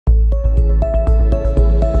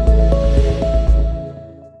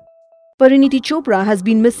Parineeti Chopra has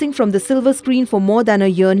been missing from the silver screen for more than a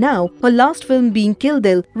year now, her last film being Kill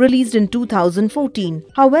Dil, released in 2014.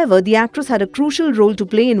 However, the actress had a crucial role to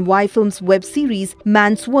play in Y Film's web series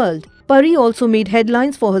Man's World. Pari also made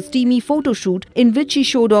headlines for her steamy photo shoot in which she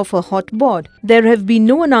showed off her hot bod. There have been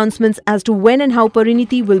no announcements as to when and how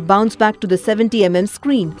Parineeti will bounce back to the 70mm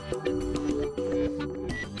screen.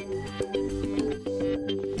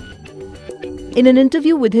 In an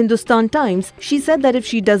interview with Hindustan Times, she said that if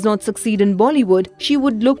she does not succeed in Bollywood, she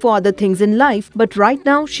would look for other things in life, but right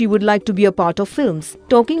now she would like to be a part of films.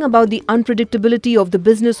 Talking about the unpredictability of the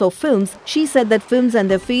business of films, she said that films and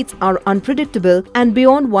their fates are unpredictable and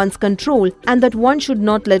beyond one's control, and that one should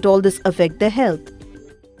not let all this affect their health.